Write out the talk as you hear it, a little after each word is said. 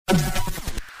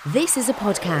This is a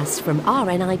podcast from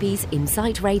RNIB's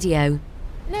Insight Radio.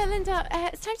 Now, Linda,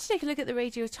 it's time to take a look at the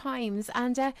Radio Times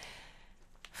and a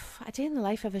day in the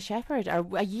life of a shepherd, or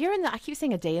a year in the. I keep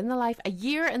saying a day in the life, a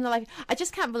year in the life. I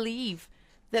just can't believe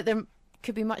that there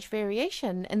could be much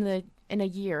variation in a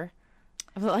year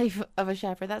of the life of a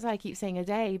shepherd. That's why I keep saying a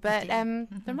day, but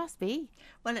there must be.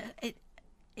 Well,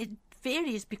 it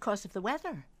varies because of the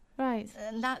weather. Right.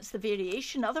 And that's the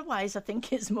variation. Otherwise, I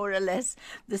think it's more or less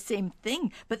the same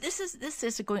thing. But this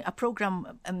is a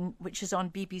programme which is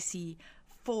on BBC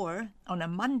 4 on a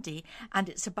Monday, and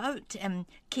it's about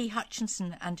Kay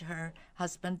Hutchinson and her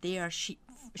husband. They are sheep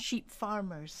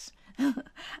farmers.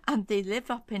 And they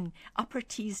live up in Upper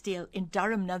Teesdale in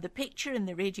Durham. Now, the picture in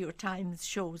the Radio Times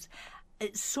shows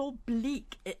it's so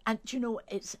bleak, and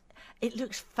it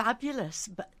looks fabulous,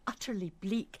 but utterly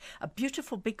bleak. A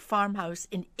beautiful big farmhouse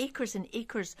in acres and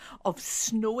acres of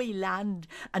snowy land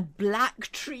and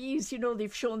black trees. You know,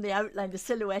 they've shown the outline, the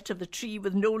silhouette of the tree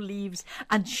with no leaves,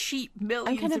 and sheep, millions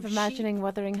of sheep. I'm kind of imagining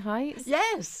Wuthering Heights.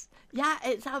 Yes. Yeah,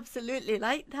 it's absolutely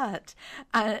like that.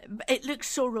 It looks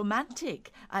so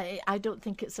romantic. I don't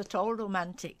think it's at all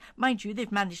romantic. Mind you,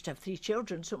 they've managed to have 3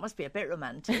 children, so it must be a bit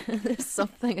romantic. There's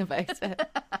something about it.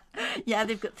 Yeah,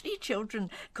 they've got 3 children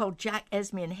called Jack,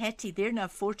 Esme and Hetty. They're now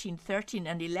 14, 13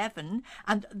 and 11.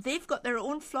 And they've got their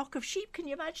own flock of sheep. Can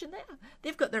you imagine that?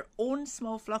 They've got their own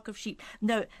small flock of sheep.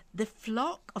 Now, the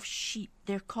flock of sheep,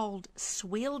 they're called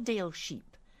Swaledale sheep.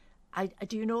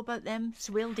 Do you know about them?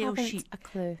 Swaledale sheep. A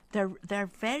clue. They're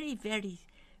very, very,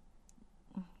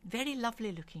 very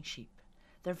lovely looking sheep.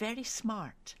 They're very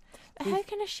smart. How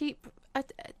can a sheep?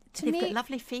 They've got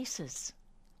lovely faces.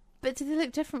 But do they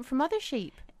look different from other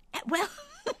sheep? Well,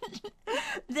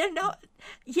 they're not.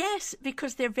 Yes,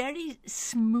 because they're very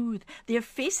smooth. Their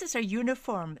faces are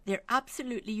uniform. They're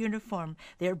absolutely uniform.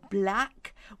 They're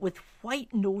black with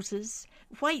white noses,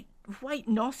 white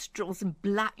nostrils and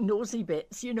black nosy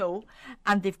bits, you know.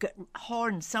 And they've got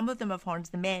horns. Some of them have horns.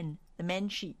 The men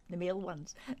sheep, the male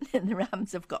ones. And the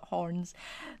rams have got horns.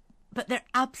 But they're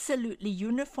absolutely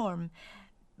uniform.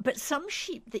 But some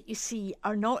sheep that you see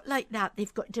are not like that.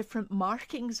 They've got different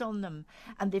markings on them,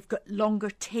 and they've got longer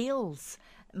tails.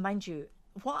 Mind you,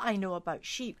 what I know about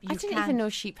sheep... I didn't even know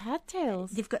sheep had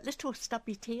tails. They've got little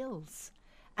stubby tails.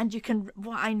 And you can,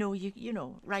 what I know, you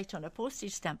know, write on a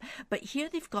postage stamp. But here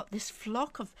they've got this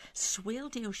flock of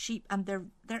Swaledale sheep, and they're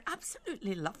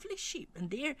absolutely lovely sheep.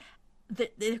 And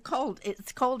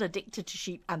it's called Addicted to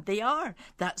Sheep, and they are.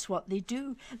 That's what they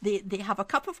do. They have a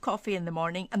cup of coffee in the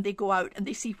morning and they go out and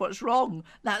they see what's wrong.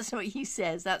 That's what he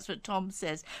says. That's what Tom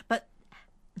says. But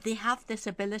they have this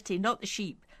ability, not the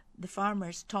sheep, the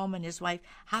farmers, Tom and his wife,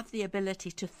 have the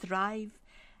ability to thrive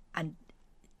and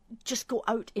just go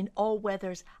out in all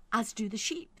weathers, as do the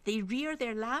sheep. They rear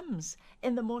their lambs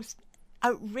in the most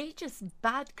outrageous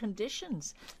bad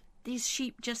conditions. These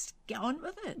sheep just get on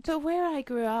with it. But where I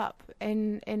grew up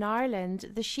in Ireland,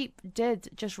 the sheep did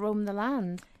just roam the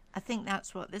land. I think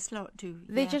that's what this lot do.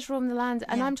 They just roam the land.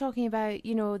 And I'm talking about,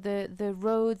 you know, the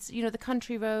roads, you know, the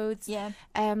country roads. Yeah.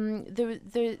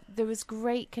 There was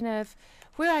great kind of...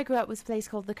 Where I grew up was a place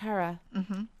called the Curragh,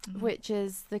 which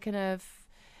is the kind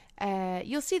of...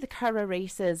 you'll see the Curragh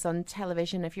races on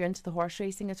television if you're into the horse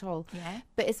racing at all. Yeah.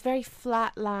 But it's very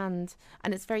flat land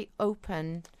and it's very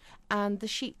open. And the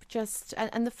sheep just...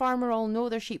 And the farmer all know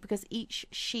their sheep because each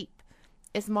sheep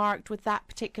is marked with that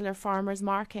particular farmer's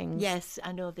markings. Yes,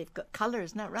 I know. They've got colours,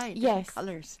 isn't that right? Yes. Different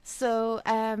colours. So,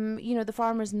 you know, the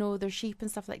farmers know their sheep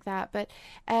and stuff like that. But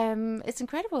it's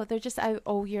incredible. They're just out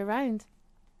all year round.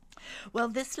 Well,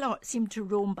 this lot seem to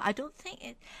roam, but I don't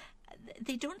think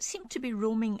they don't seem to be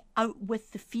roaming out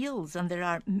with the fields. And there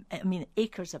are,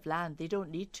 acres of land. They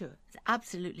don't need to. It's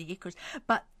absolutely acres.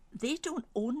 But they don't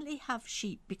only have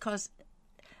sheep, because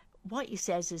what he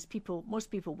says is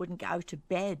most people wouldn't get out of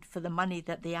bed for the money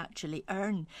that they actually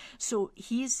earn. So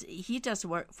he does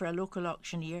work for a local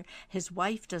auctioneer. His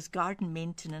wife does garden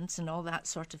maintenance and all that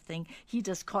sort of thing. He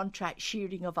does contract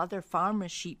shearing of other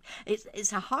farmers' sheep.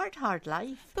 It's a hard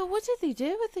life. But what do they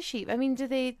do with the sheep? I mean, do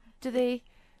they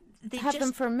have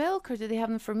them for milk, or do they have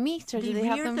them for meat, or do they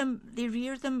have them? They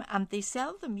rear them and they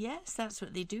sell them. Yes, that's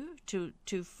what they do to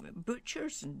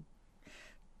butchers, and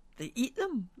they eat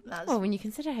them. Well, when you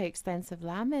consider how expensive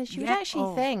lamb is, you would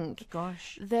actually think,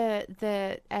 gosh,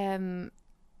 the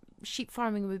sheep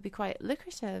farming would be quite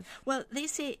lucrative. Well, they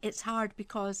say it's hard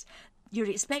because you're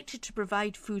expected to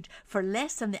provide food for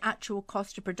less than the actual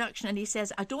cost of production. And he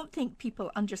says, I don't think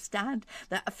people understand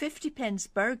that a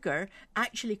 50p burger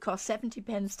actually costs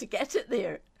 70p to get it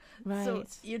there. Right. So,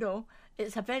 you know,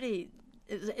 it's a very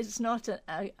it's not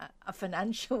a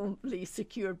financially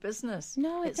secure business.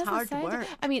 No, it's doesn't hard sound work.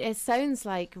 I mean, it sounds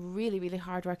like really, really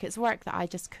hard work. It's work that I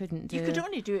just couldn't do. You could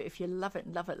only do it if you love it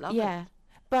and love it, love it. Yeah.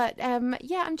 But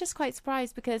yeah, I'm just quite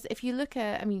surprised because if you look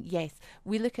at, I mean, yes,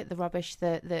 we look at the rubbish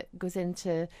that goes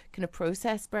into kind of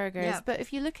processed burgers. Yeah. But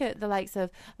if you look at the likes of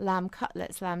lamb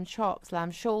cutlets, lamb chops,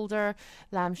 lamb shoulder,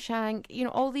 lamb shank, you know,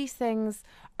 all these things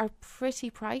are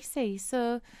pretty pricey.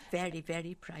 So very,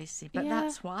 very pricey. But Yeah.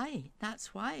 that's why.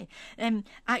 That's why.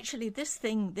 Actually,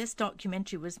 this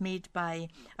documentary was made by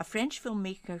a French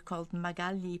filmmaker called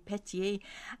Magali Petier,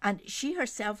 and she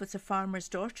herself was a farmer's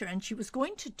daughter, and she was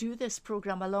going to do this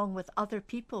program along with other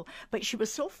people, but she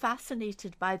was so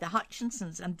fascinated by the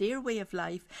Hutchinsons and their way of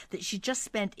life that she just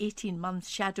spent 18 months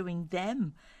shadowing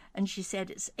them. And she said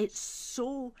it's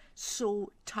so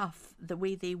tough the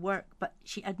way they work, but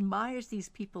she admires these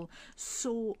people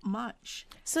so much.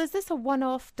 So is this a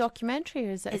one-off documentary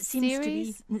or is it a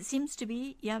series? It seems to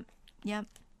be. Yeah.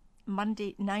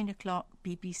 Monday 9:00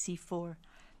 BBC4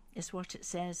 is what it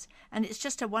says, and it's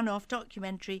just a one-off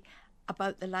documentary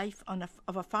about the life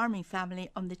of a farming family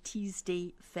on the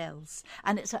Teesday Fells,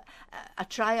 and it's a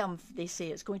triumph. They say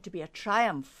it's going to be a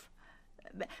triumph.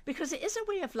 Because it is a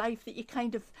way of life that you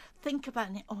kind of think about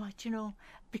and think, oh, do you know,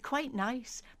 be quite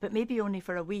nice, but maybe only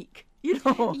for a week, you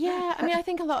know. Yeah, I mean, I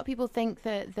think a lot of people think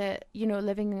that you know,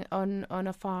 living on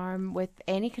a farm with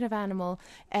any kind of animal,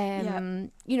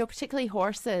 you know, particularly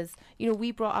horses, you know,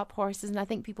 we brought up horses and I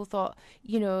think people thought,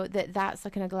 you know, that's a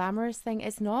kind of glamorous thing.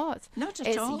 It's not. Not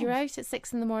at all. You're out at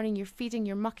 6 a.m, you're feeding,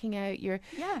 you're mucking out,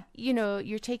 you know,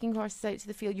 you're taking horses out to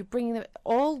the field, you're bringing them,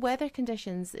 all weather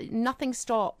conditions, nothing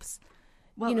stops.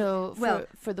 Well, you know,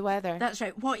 for the weather. That's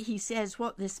right. What he says,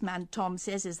 what this man Tom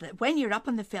says, is that when you're up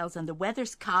on the fells and the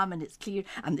weather's calm and it's clear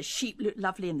and the sheep look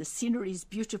lovely and the scenery's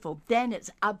beautiful, then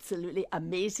it's absolutely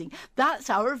amazing. That's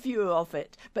our view of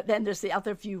it. But then there's the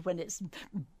other view when it's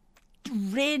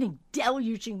raining,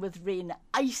 deluging with rain,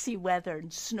 icy weather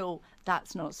and snow.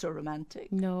 That's not so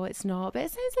romantic. No, it's not. But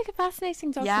it sounds like a fascinating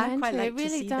documentary. Yeah, quite like it really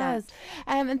to see does.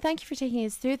 And thank you for taking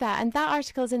us through that. And that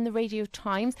article is in the Radio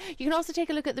Times. You can also take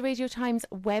a look at the Radio Times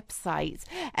website.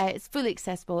 It's fully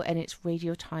accessible and it's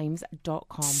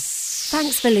radiotimes.com.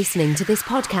 Thanks for listening to this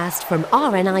podcast from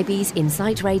RNIB's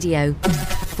Insight Radio.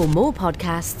 For more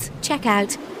podcasts, check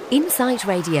out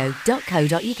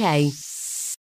insightradio.co.uk.